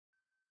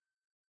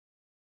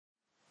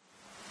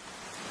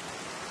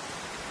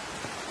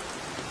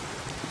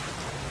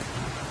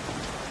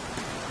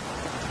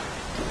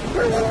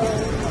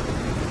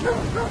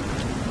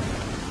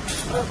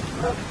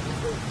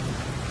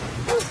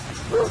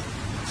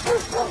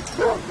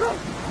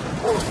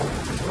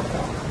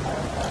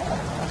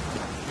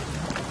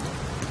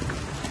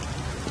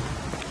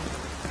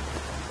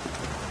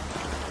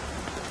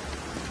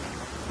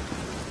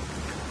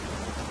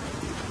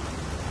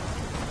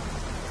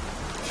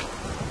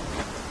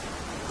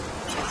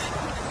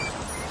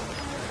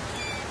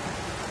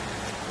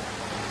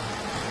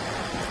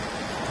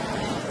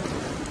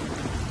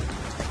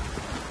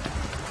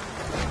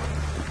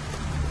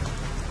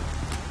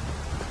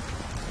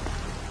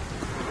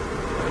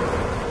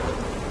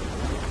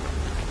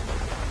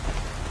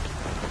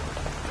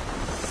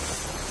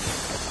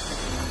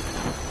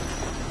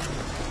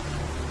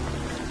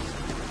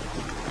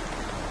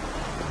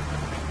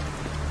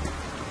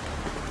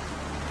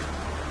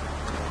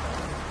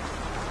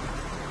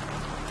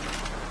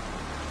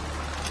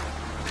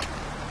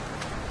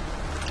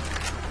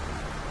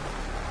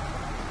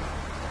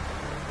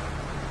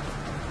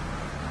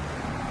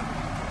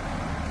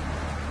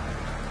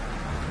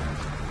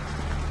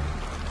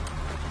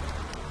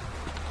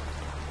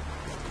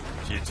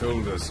She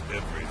told us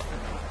everything.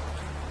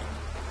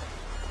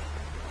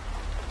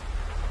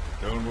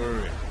 Don't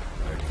worry,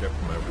 I kept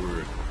my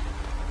word.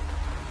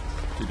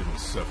 She didn't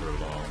suffer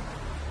long.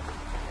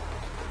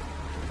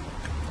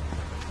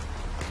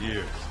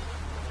 Here.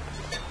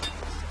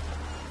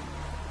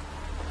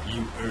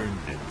 You earned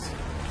it.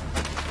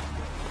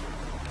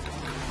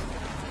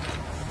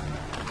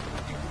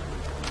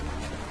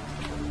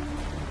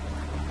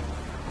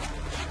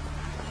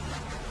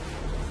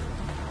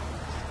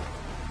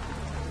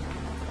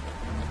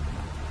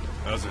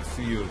 How's it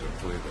feel to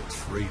play the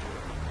traitor?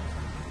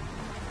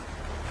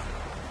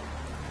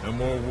 No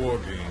more war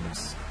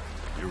games.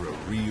 You're a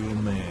real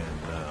man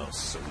now,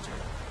 soldier.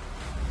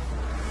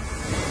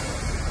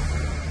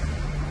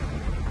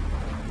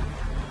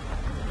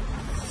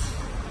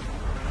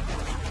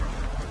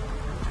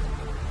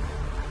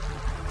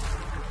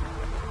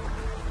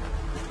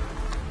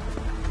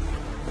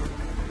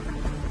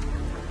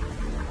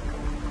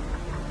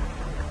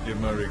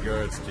 Give my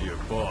regards to your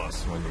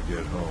boss when you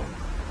get home.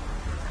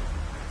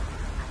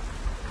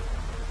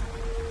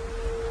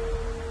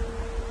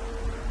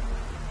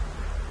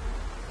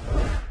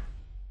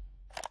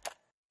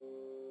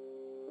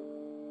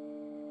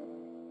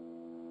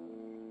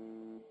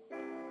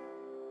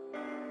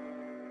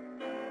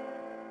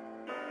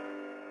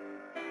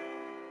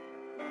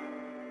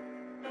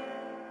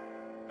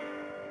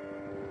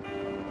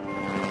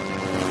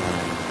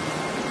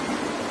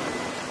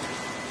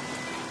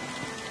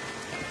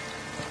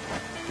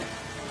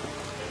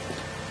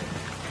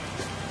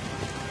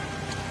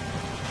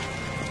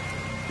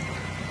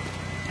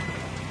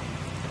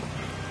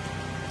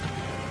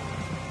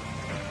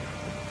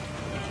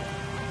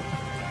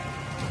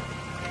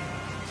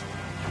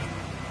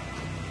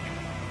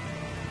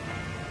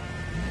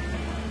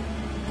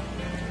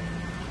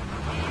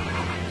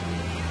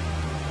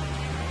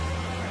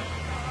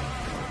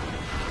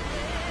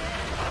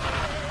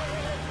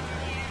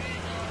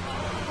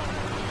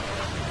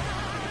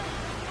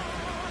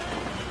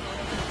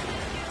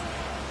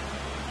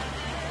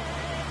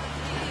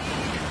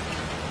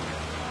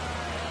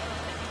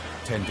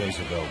 "10 days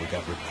ago, we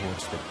got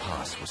reports that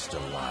Paz was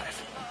still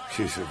alive.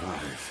 She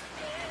survived.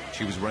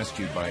 She was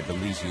rescued by a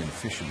Belizean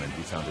fisherman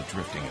who found her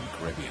drifting in the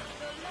Caribbean.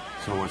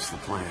 So what's the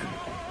plan?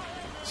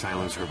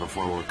 Silence her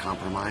before we're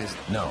compromised?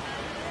 No.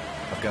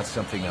 I've got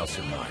something else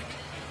in mind.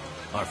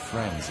 Our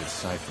friends at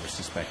Cypher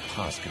suspect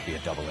Paz could be a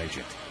double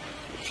agent.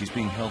 She's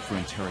being held for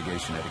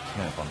interrogation at a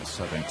camp on the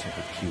southern tip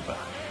of Cuba.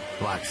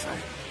 Black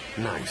site.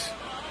 Nice.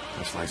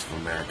 A slice of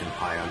American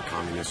pie on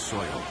communist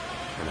soil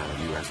and out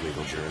of U.S.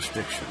 legal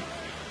jurisdiction.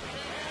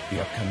 The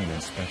upcoming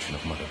inspection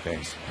of Mother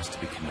Base has to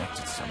be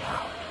connected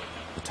somehow.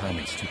 The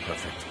timing's too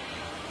perfect.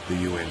 The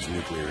UN's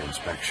nuclear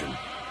inspection.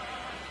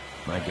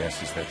 My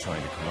guess is they're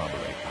trying to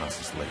corroborate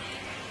Paz's leak.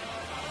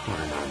 We're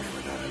an army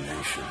without a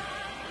nation.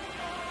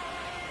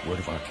 Word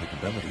of our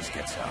capabilities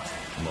gets out,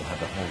 and we'll have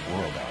the whole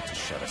world out to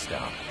shut us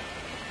down.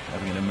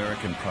 Having an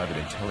American private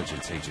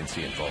intelligence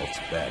agency involved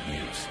is bad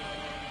news.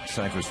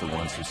 Cypher's the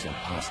ones who sent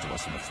Paz to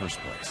us in the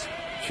first place.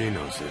 She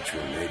knows their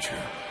true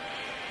nature.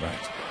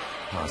 Right.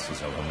 Paz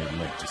is our only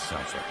link to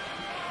Cypher.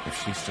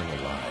 If she's still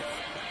alive,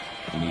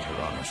 we need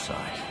her on our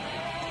side.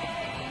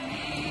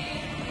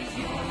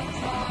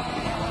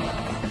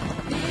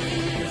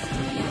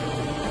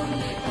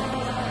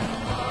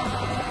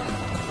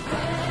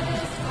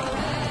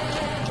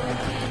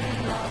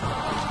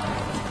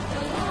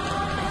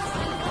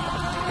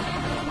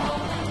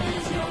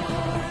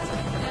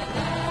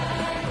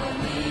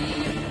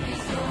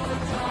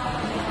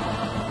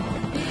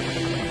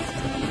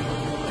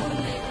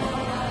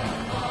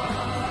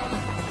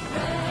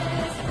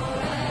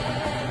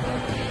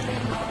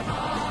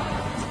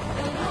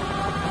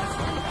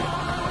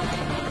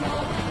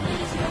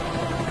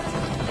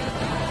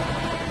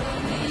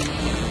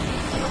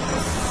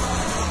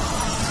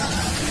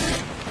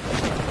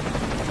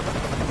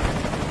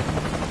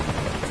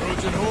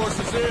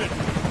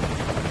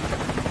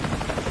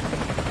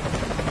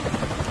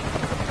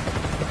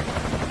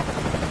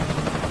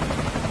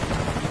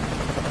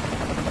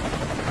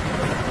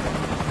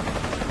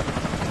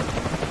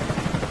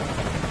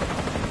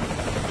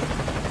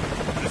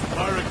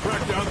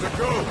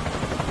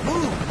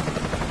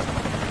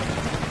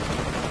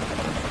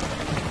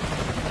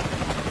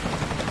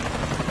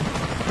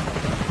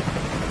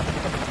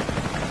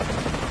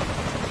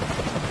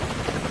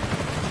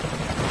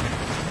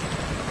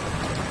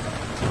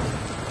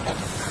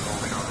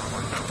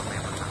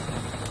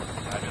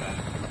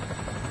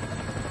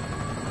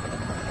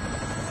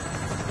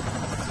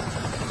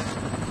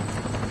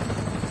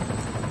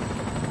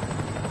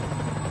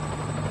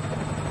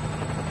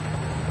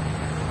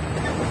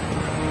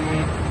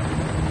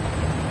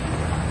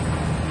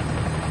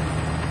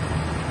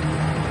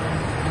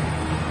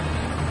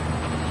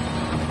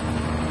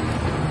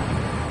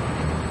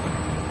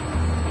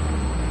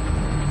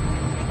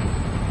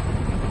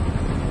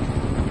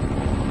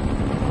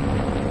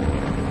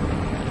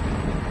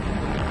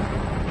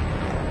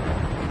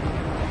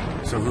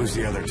 So who's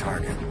the other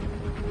target?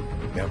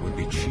 That would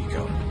be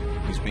Chico.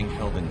 He's being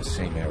held in the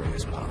same area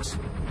as Paz.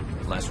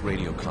 Last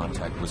radio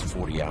contact was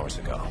 40 hours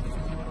ago.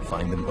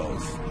 Find them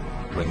both.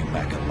 Bring him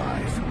back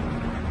alive.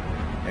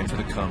 Enter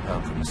the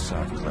compound from the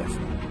south cliff.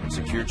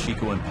 Secure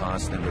Chico and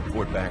Paz, then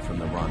report back from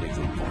the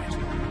rendezvous point.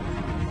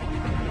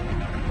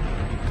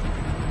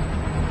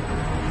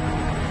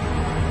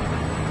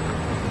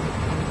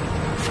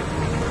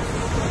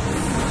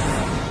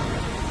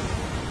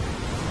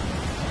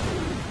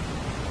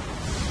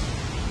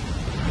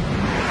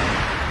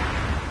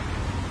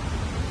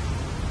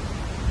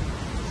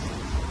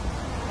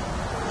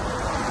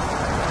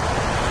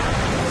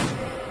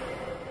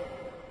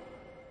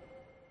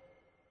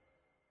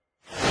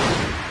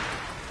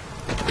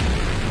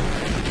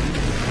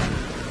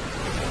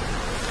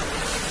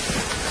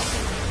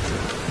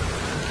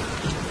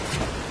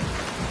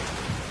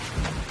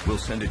 We'll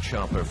send a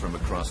chopper from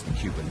across the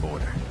Cuban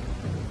border.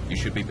 You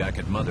should be back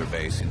at Mother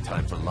Base in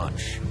time for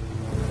lunch.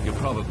 You'll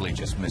probably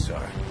just miss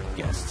our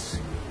guests.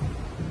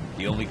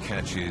 The only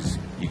catch is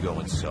you go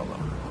in solo.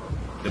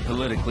 The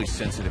politically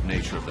sensitive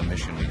nature of the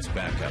mission means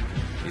backup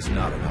is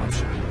not an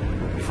option.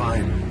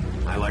 Fine.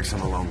 I like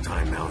some alone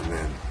time now and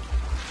then.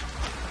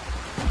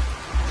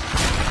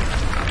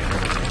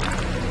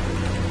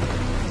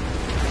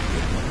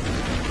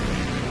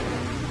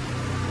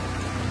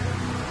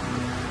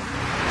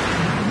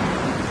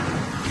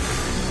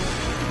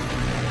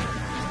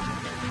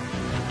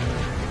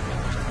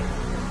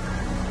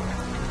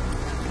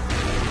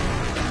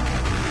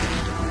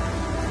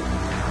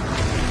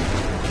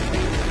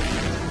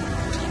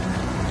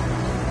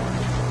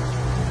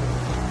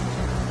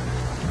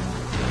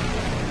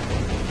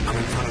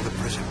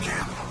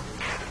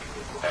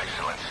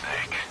 Excellent,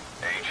 Snake.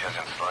 Age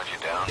hasn't slowed you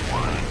down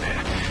one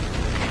bit.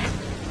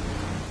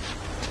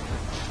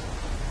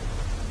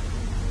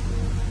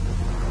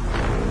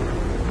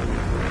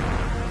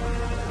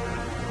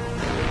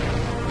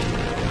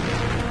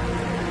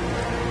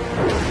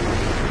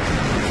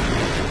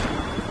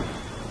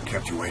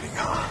 Kept you waiting,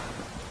 huh?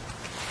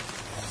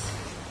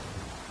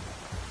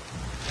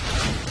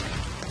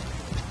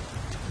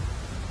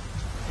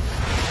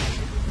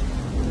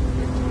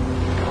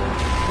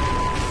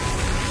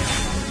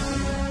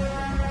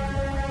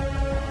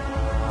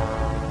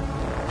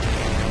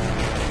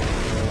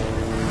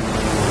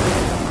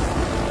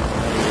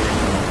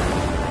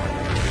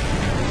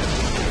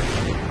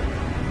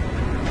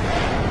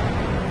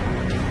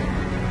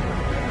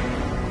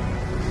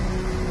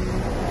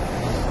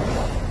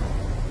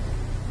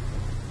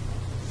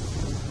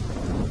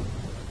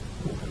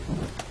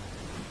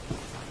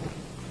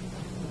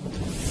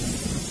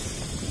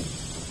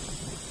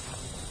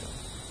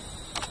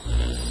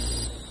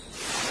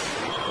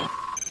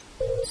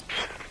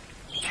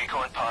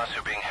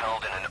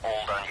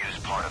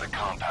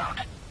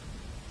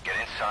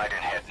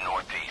 And head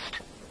northeast.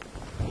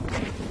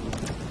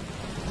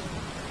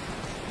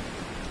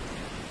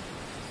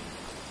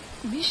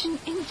 Mission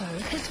info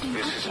has been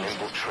This is an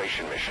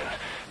infiltration mission.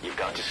 You've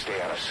got to stay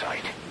out of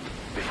sight.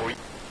 Before you...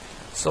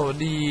 สวัส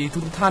ดีทุ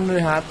กท่านด้ว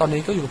ยฮะตอน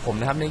นี้ก็อยู่กับผม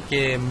นะครับในเก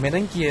ม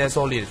Metal Gear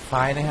Solid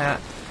 5 นะฮะ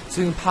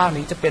ซึ่งภาค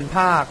นี้จะเป็นภ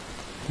าค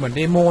เหมือนเ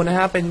ดโมนะ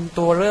ฮะเป็น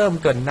ตัวเริ่ม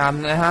เกริ่นน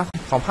ำนะฮะ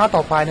ของภาคต่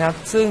อไปนะครับ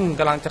ซึ่ง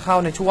กำลังจะเข้า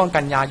ในช่วง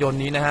กันยายน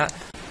นี้นะฮะ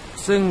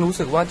ซึ่งรู้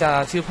สึกว่าจะ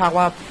ชื่อภาค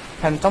ว่า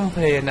Phantom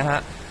Pain นะฮะ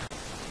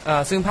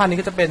ซึ่งภาคนี้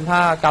ก็จะเป็นภ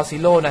าคกาวซิ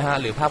โร่นะฮะ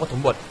หรือภาคปฐ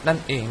มบทนั่น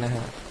เองนะฮ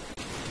ะ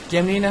เก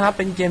มนี้นะครับเ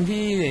ป็นเกม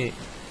ที่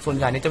ส่วน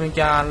ใหญ่เนี่ยจะเป็น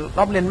การร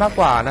อบเล่นมาก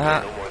กว่านะฮะ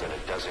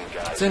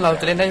ซึ่งเรา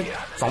จะเล่นได้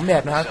2แบ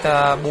บนะฮะจะ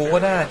บูก็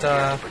ได้จะ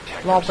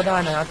รอบก็ได้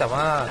นะฮะแต่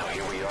ว่า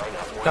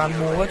การ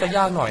บูก็จะย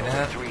ากหน่อยนะฮ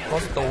ะเพรา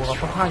ะศัตรูเรา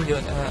ค่อนข้างเยอ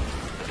ะนะฮะ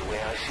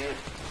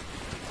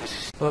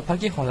โดยภาร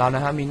กิจของเราน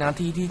ะฮะมีหน้า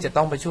ที่ที่จะ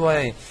ต้องไปช่วย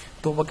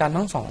ตัวประกัน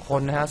ทั้ง2ค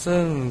นนะฮะซึ่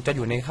งจะอ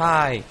ยู่ในค่า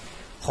ย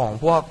ของ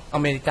พวกอ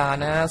เมริกา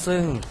นะฮะซึ่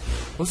ง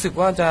รู้สึก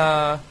ว่าจะ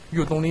อ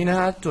ยู่ตรงนี้นะ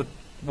ฮะจุด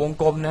วง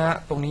กลมนะฮะ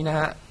ตรงนี้นะ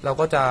ฮะเรา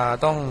ก็จะ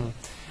ต้อง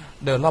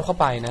เดินรอบเข้า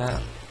ไปนะฮะ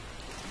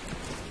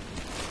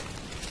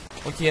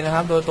โอเคนะค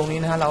รับโดยตรงนี้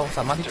นะฮะเราส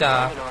ามารถที่จะ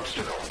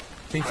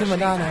ปีนขึ้นมา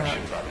ได้นะฮะ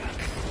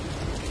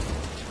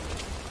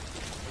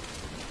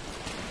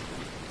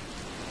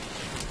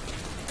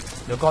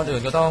เดี๋ยวก่อนอื่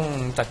นก็ต้อง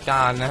จัดก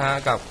ารนะฮะ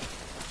กับ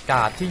ก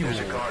าร์ดที่อยู่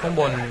ข้าง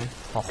บน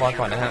หอคอย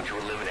ก่อนนะฮะ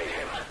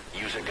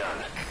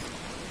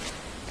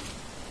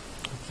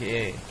โอเค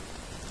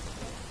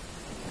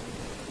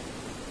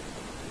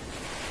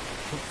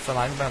สไล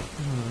ด์แบบ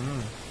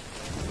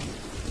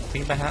ปี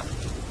นไปฮะ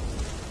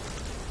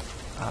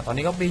ตอน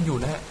นี้ก็ปีนอยู่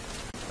นะฮะ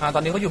ตอ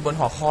นนี้ก็อยู่บน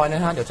หอคอยน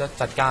ะฮะเดี๋ยวจะ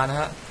จัดการนะ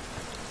ฮะ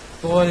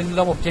ตัว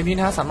ระบบเกมนี้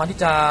นะฮะสามารถที่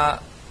จะ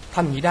ท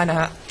ำอย่างนี้ได้นะ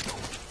ฮะ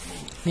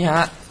นี่ฮ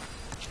ะ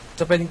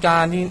จะเป็นกา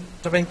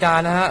ร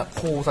นะฮะ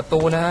ขู่ศัต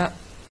รูนะฮะ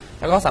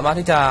แล้วก็สามารถ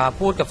ที่จะ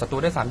พูดกับศัตรู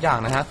ได้3อย่าง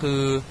นะฮะคื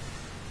อ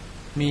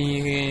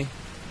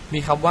มี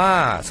คำว่า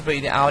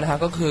Split It Out นะฮะ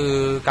ก็คือ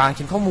การ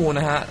คิดข้อมูล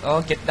นะฮะแล้วก็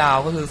Get Down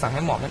ก็คือสั่งใ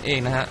ห้หมอบนั่นเอง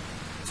นะฮะ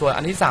ส่วน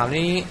อันที่3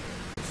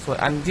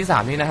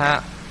นี้นะฮะ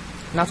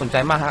น่าสนใจ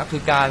มากฮะคื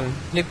อการ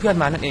เรียกเพื่อน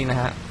มานั่นเองน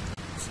ะฮะ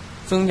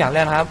ซึ่งอย่างแร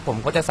กนะครับผม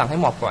ก็จะสั่งให้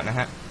หมอบก่อนนะ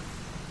ฮะ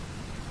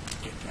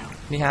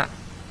นี่ฮะ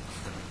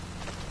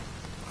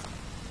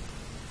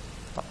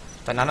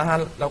จากนั้นนะฮะ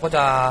เราก็จ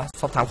ะ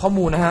สอบถามข้อ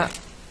มูลนะฮะ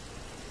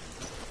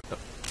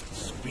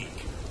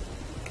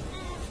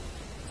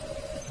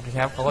โอเค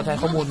ครับเขาก็ใช้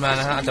ข้อมูลมา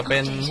นะฮะอาจจะเป็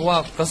นพว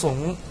กกระ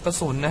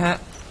สุนนะฮะ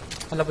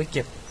ให้เราไปเ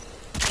ก็บ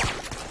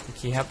โอเ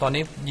คครับตอน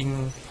นี้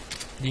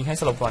ยิงให้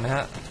สลบก่อนนะฮ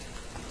ะ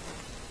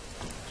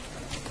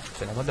เส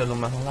ร็จแล้วก็เดินลง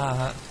มาข้างล่าง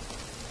ฮะ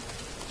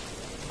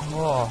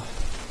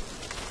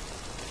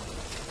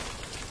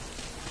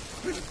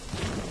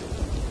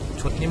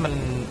ชุดนี้มัน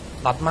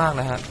รัดมาก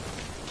นะฮะ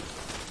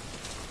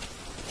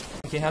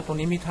โอเคครับตรง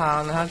นี้มีทาง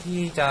นะฮะที่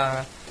จะ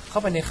เข้า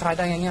ไปในค่ายไ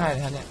ด้ง่ายๆเล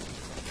ยฮะเนี่ย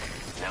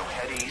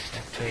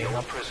โอเคค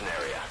รับ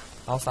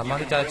เราสามารถ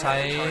ที่จะใช้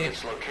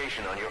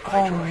ก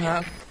ล้องนะฮ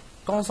ะ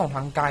กล้องส่องท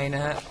างไกลน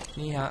ะฮะ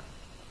นี่ฮะ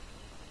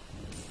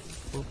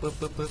ปึ๊บ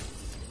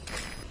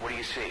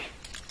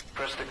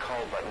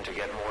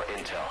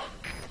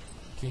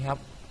โอเคครับ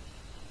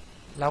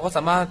เราก็ส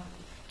ามารถ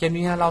เกม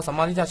นี้ฮะเราสาม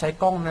ารถที่จะใช้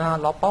กล้องนะฮะ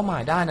ล็อกเป้าหมา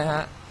ยได้นะฮ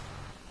ะ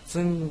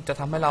ซึ่งจะ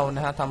ทำให้เราน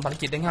ะฮะทำภาร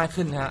กิจได้ง่าย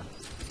ขึ้นนะฮะ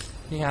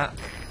นี่ฮะ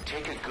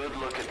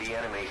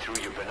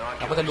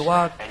เราก็จะรู้ว่า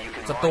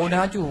ศัตรูนะ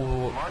ฮะอยู่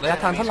ระยะ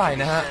ทางเท่าไหร่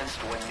นะฮะ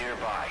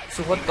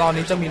ซึ่งว่าตอน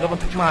นี้จะมีรถบร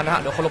รทุกมานะฮะ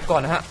เดี๋ยวเขาลบก่อ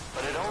นนะฮะ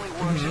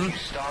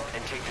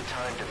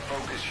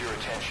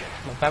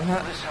หลงแป๊บฮ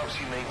ะ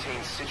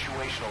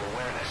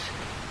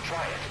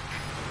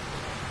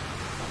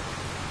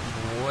โ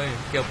อ้ย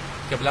เ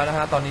ก็บแล้วนะฮ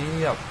ะตอนนี้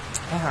แบบ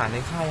ทหารใน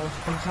ค่าย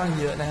ค่อนข้าง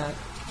เยอะนะฮะ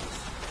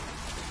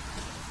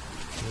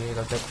นี่เ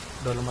ราจะ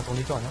เดินลงมาตรง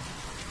นี้ก่อนนะ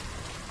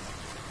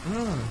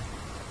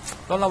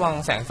ต้องระวัง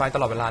แสงไฟต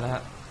ลอดเวลานะฮ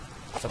ะ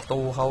ศัตรู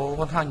เขา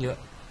ค่อนข้างเยอะ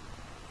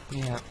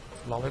นี่ฮะ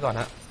รอไว้ก่อน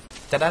ฮะ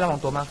จะได้ระวัง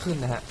ตัวมากขึ้น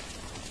นะฮะ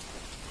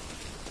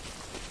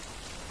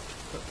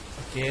โ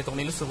อเคตรง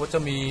นี้รู้สึกว่าจะ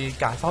มี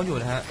การเฝ้าอยู่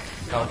นะฮะ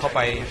เราเข้าไป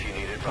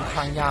ค่อน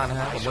ข้างยากนะ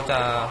ฮะผมก็จะ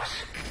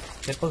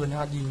ใช้ปืนนะ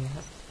ฮะยิงนะฮ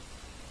ะ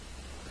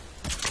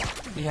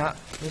นี่ฮะ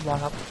เรียบร้อย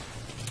ครับ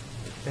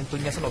เป็นปื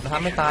นยาสลบนะฮ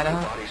ะไม่ตายนะฮ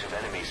ะ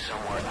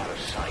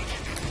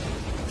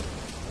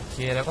โอเค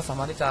แล้วก็สา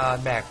มารถที่จะ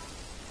แบก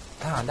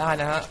ทหารได้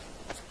นะฮะ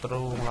ศัต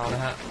รูของเราน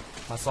ะฮะ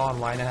มาซ่อน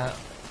ไว้นะฮะ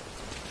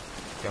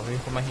เดี๋ยวมี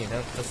คนมาเห็นแล้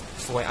วจะ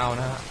ซวยเอา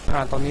นะฮะ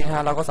ตอนนี้ฮ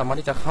ะเราก็สามารถ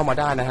ที่จะเข้ามา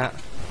ได้นะฮะ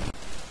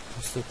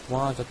รู้สึก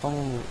ว่าจะต้อง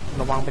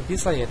ระวังเป็นพิ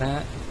เศษนะฮ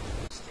ะ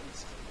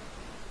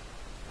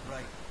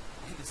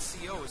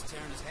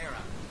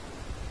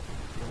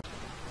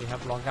นี่ครั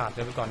บลองการ์ดเ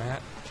ดินไปก่อนนะฮ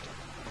ะ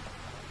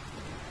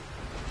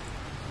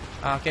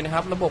โอเคนะค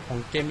รับระบบของ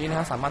เกมนี้นะ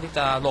ฮะสามารถที่จ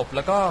ะหลบแ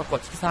ล้วก็ก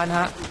ดคลิกซ้ายนะ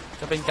ฮะ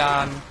จะเป็นกา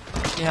ร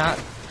นี่ฮะ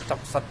จับ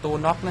ศัตรู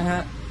น็อกนะฮ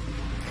ะ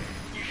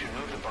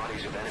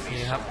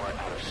นี่ครับ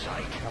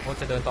เราก็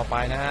จะเดินต่อไป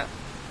นะฮะ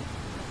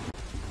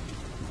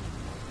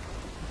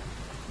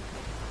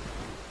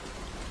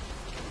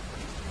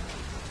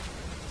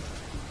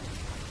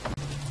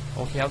โ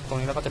อเคครับตรง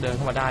นี้เราก็จะเดินเ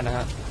ข้ามาได้นะฮ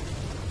ะ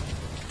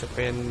จะเ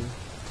ป็น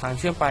ทางเ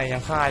ชื่อมไปยั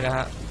งค่ายนะฮ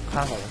ะค่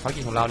ายของภาร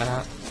กิจของเรานะฮ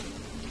ะ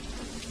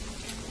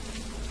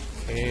โอ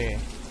เค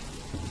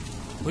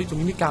เฮ้ยตรง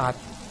นี้มีการ์ด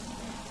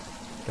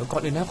เดี๋ยวก่อ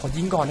นอื่นนะขอ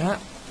ยิงก่อนนะฮะ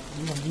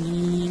ยิง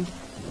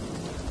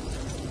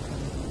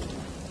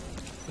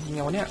ไ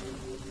งวะเนี่ย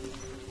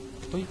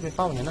เฮ้ยเป็นเ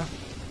ป้าอย่างนี้นะ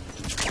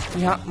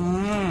นี่ฮะ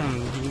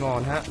ยิงงอ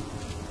นฮะ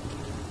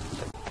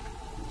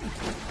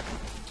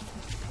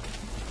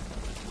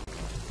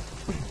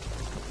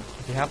โอ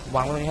เคครับว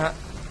างไว้ตรงนี้ฮะ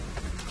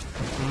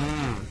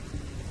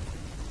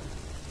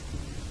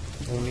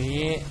ตรง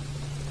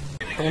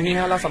นี้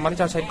ฮะเราสามารถที่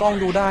จะใช้กล้อง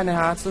ดูได้นะ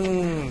ฮะซึ่ง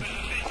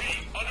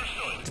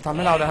จะทำใ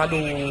ห้เรานะฮะ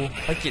ดู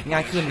ภารกิจง่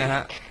ายขึ้นนะฮ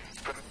ะ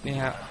นี่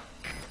ฮะ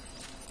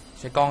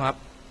ใช้กล้องครับ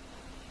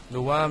ดู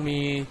ว่ามี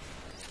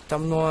จ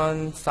ำนวน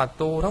ศั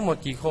ตรูทั้งหมด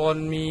กี่คน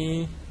มี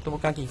ตัวปร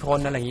ะกันกี่คน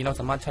อะไรอย่างนี้เรา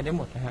สามารถใช้ได้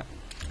หมดนะฮะ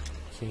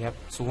โอเคครับ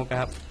ซูมเข้าไป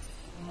ครับ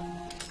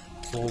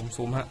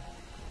ซูมฮะ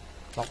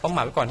ล็อกเป้าหม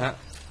ายไว้ก่อนฮะ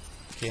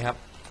โอเคครับ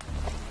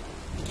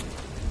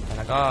แ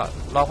ล้วก็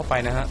ล่อเข้าไป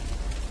นะฮะ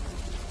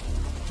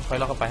ค่อย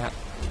ล่อเข้าไปฮะ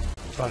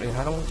ก่อนอื่นฮ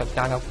ะต้องจัดก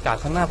ารกับการ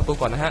ข้างหน้าประตู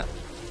ก่อนนะฮะ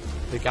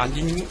โดยการ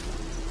ยิง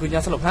ปืนย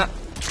าสลบฮะ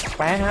แ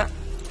ป๊ะฮะ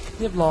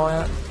เรียบร้อย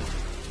ฮะ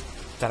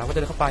จากนั้นก็จ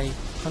ะเดินเข้าไป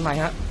ข้างใน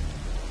ฮะ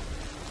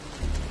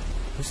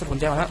รู้สึกผล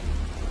แจ้งฮะ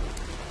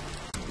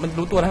มัน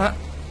รู้ตัวนะฮะ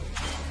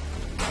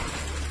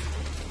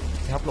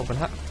ครับหลบกัน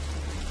ฮะ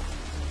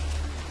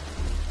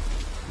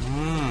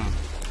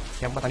แ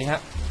คมป์มาตอนนี้ฮ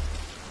ะ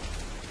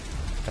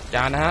จัดก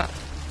ารนะฮะ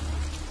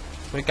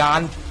บริการ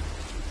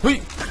เฮ้ย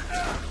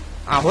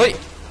เฮ้ย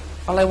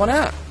อะไรวะเนี่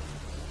ย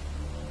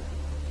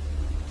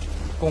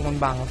กงมัน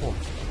บังครับผม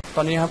ต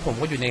อนนี้ครับผม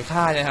ก็อยู่ใน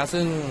ค่ายนะฮะ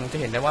ซึ่งจะ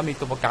เห็นได้ว่ามี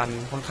ตัวประกัน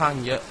ค่อนข้าง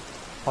เยอะ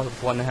พอสม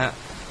ควรนะฮะ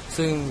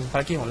ซึ่งภา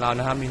รกิจของเรา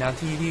นะครับมีหน้า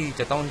ที่ที่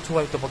จะต้องช่ว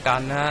ยตัวประกัน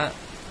นะฮะ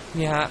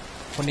นี่ฮะ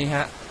คนนี้ฮ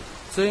ะ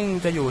ซึ่ง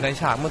จะอยู่ใน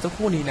ฉากเมื่อสักค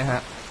รู่นี้นะฮ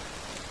ะ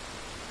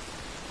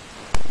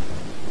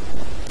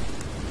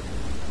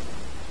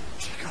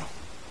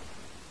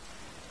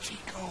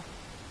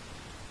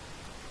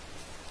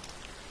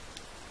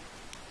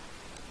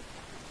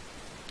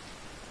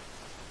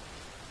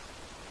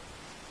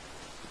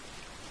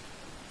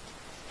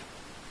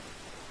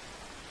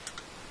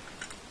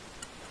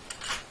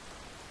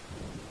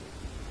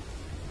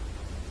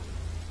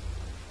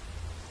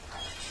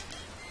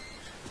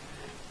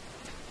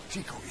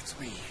Chico, it's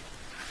me.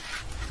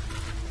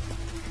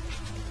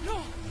 No!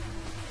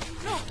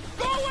 No!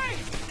 Go away!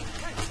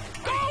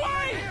 Go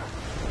away!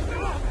 Get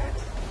off me!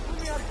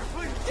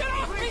 Get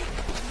off me!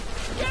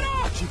 Get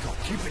off! Chico,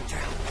 keep it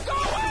down. Go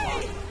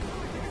away!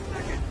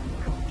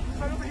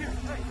 Right over here.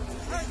 Hey,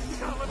 you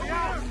gotta let me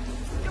out.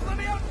 You let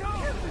me out, go!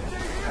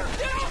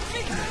 Get off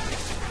me!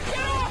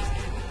 Get off!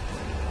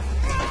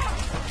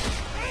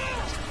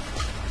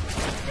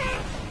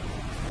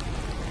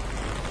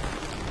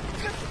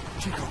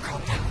 Chico,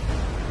 calm down.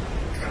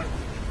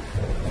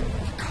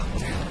 Calm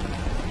down.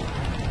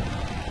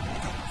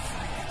 Don't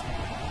fight it.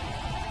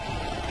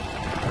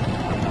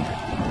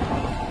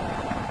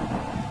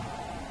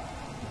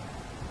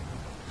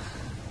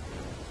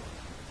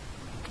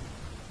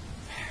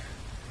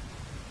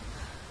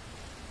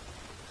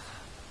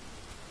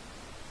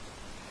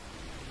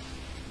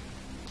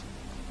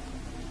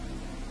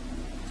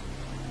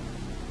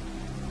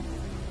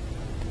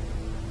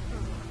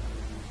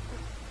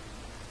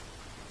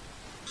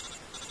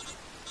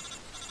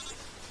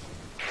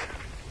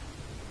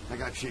 I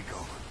got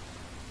Chico.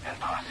 And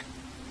Paz?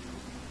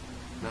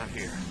 Not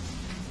here.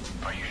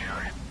 Are you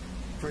sure?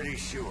 Pretty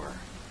sure.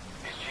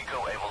 Is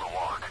Chico able to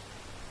walk?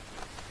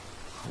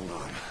 Hold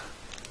on.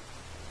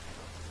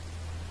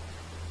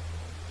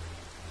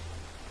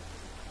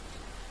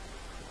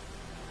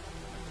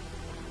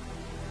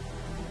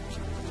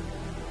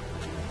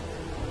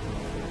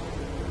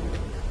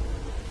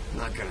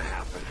 Not gonna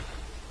happen.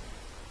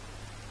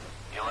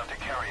 You'll have to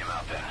carry him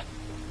out then.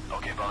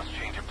 Okay, boss,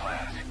 change your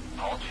plans.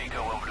 Haul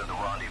Chico over to the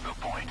rendezvous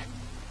point.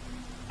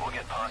 We'll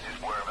get Paz's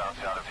whereabouts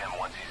out of him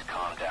once he's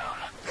calmed down.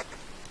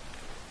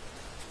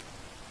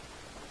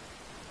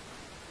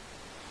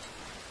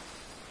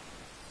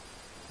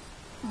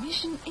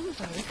 Mission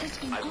info has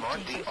been I've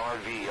marked the updated.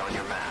 RV on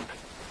your map.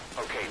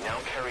 Okay, now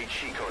carry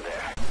Chico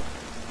there.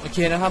 โอเค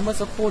นะครับเมื่อ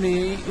สักครู่นี้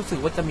รู้สึก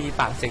ว่าจะมี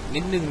ปากเสียง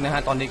นิดนึงนะฮ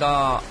ะตอนนี้ก็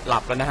หลั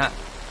บแล้วนะฮะ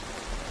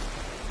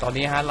ตอน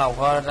นี้ฮะเรา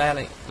ก็ได้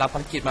รับภา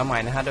รกิจมาใหม่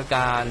นะฮะโดยก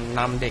าร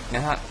นำเด็กน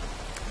ะฮะ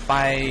ไป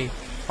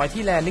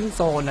ที่แลนดิ้งโ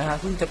ซนนะฮะ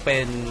ซึ่งจะเป็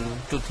น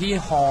จุดที่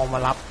ฮอมา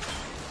รับ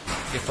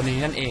เด็กคนนี้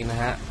นั่นเองนะ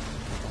ฮะ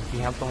โอเค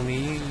ครับตรง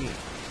นี้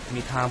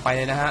มีทางไปเ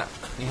ลยนะฮะ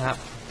นี่ฮะ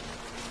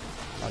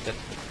เราจะ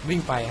วิ่ง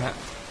ไปฮะ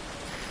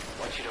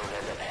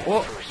โอ้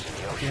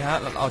โอเคฮะ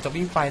เราจะ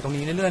วิ่งไปตรง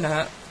นี้เรื่อยๆนะฮ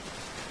ะ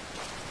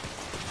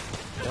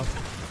เดี๋ยว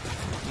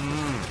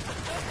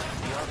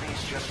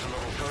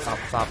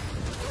สับ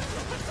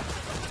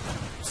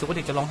สุกเ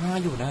ด็กจะร้องไห้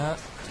อยู่นะฮะ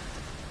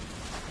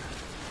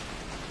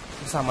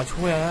สั่งมา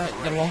ช่วยฮะ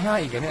ยังร้องไห้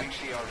อีกเนี่ย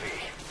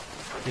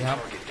นี่ครับ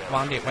ว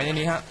างเด็กไว้ใน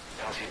นี้ฮะ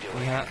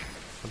นี่ฮะ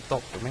ฝนต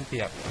กเดี๋ยวแม่งเ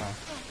ปียก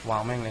วา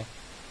งแม่งเลย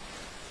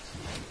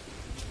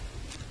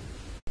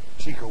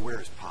Chico,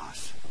 where's Paz?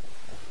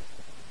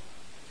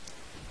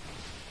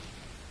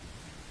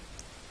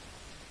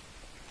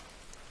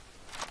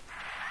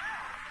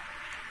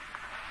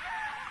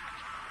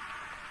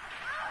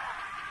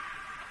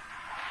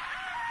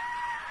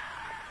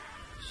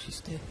 She's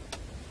dead.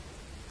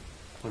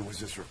 When was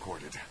this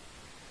recorded?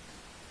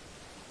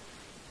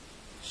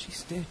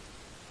 She's dead.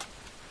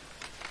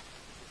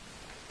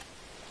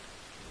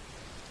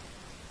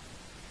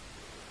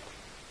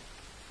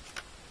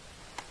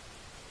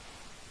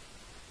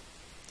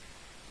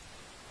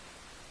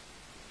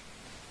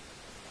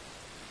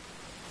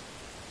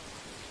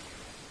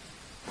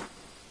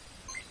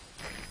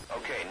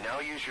 Okay, now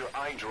use your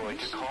iDroid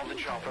to call the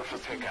chopper for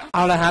pickup. เอ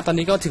าละฮะตอน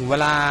นี้ก็ถึงเว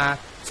ลา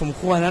สม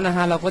ควรแล้วนะฮ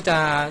ะเราก็จะ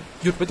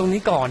หยุดไปตรง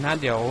นี้ก่อนนะ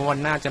เดี๋ยววัน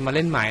หน้าจะมาเ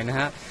ล่นใหม่นะ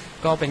ฮะ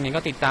ก็เป็นไง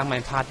ก็ติดตามใหม่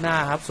พาร์ทหน้า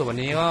ครับส่วนวัน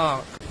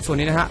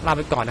นี้นะฮะลาไ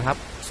ปก่อนนะครับ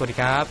สวัสดี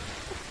ครับ